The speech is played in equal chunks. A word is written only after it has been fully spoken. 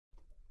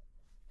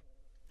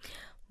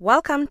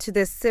Welcome to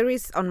this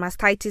series on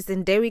mastitis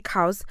in dairy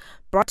cows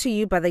brought to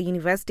you by the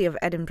University of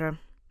Edinburgh.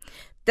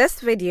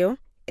 This video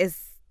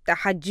is the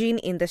hygiene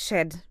in the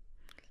shed.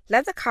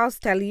 Let the cows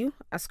tell you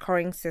a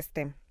scoring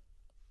system.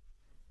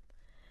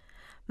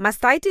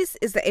 Mastitis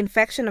is the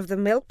infection of the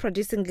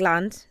milk-producing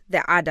gland,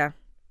 the udder.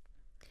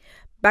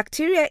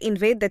 Bacteria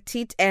invade the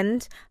teat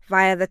end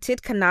via the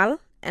teat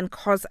canal and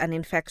cause an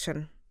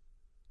infection.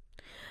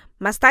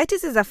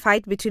 Mastitis is a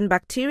fight between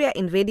bacteria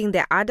invading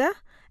the udder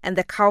and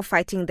the cow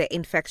fighting the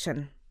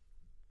infection.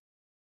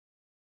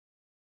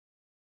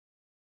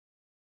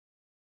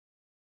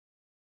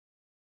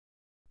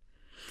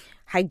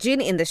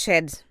 Hygiene in the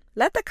shed.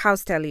 Let the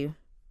cows tell you.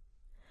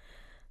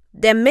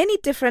 There are many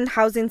different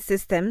housing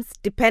systems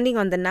depending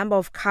on the number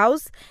of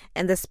cows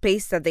and the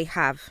space that they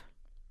have.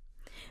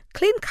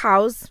 Clean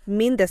cows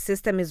mean the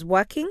system is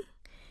working.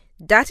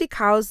 Dirty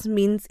cows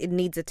means it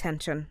needs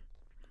attention.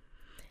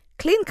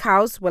 Clean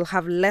cows will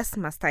have less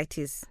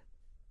mastitis.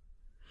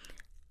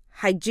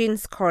 Hygiene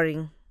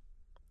scoring.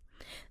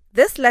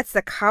 This lets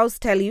the cows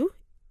tell you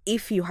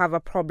if you have a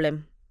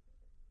problem.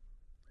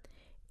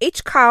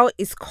 Each cow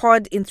is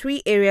scored in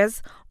 3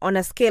 areas on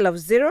a scale of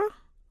 0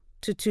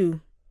 to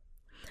 2.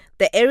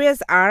 The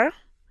areas are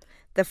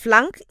the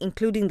flank,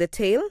 including the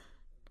tail,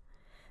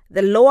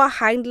 the lower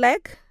hind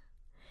leg,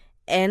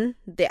 and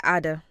the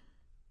udder.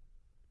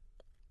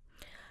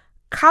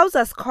 Cows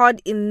are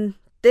scored in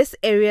these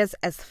areas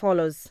as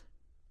follows.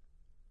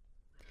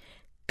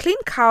 Clean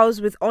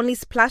cows with only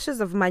splashes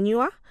of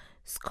manure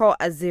score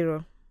a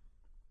 0.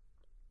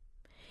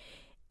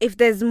 If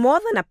there's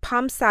more than a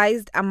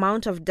palm-sized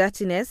amount of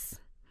dirtiness,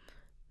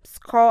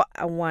 score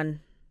a 1.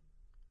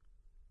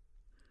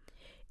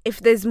 If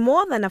there's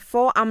more than a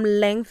forearm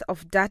length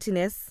of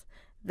dirtiness,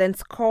 then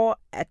score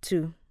a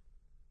 2.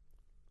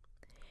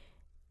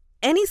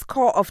 Any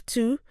score of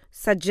 2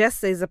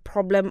 suggests there's a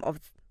problem of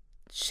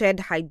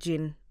shed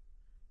hygiene.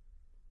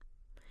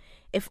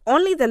 If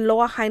only the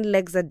lower hind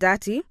legs are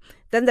dirty,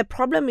 then the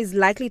problem is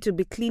likely to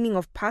be cleaning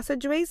of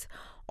passageways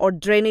or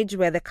drainage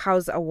where the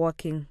cows are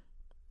walking.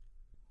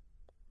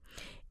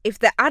 If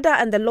the udder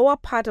and the lower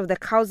part of the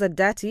cows are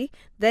dirty,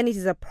 then it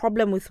is a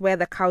problem with where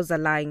the cows are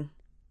lying.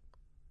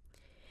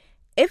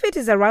 If it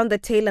is around the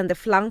tail and the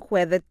flank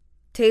where the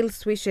tail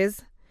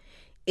swishes,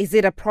 is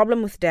it a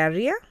problem with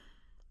diarrhea?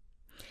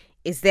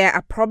 Is there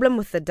a problem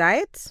with the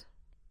diet?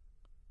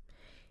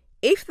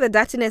 If the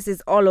dirtiness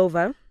is all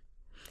over,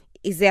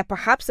 is there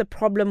perhaps a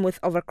problem with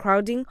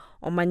overcrowding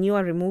or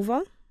manure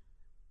removal?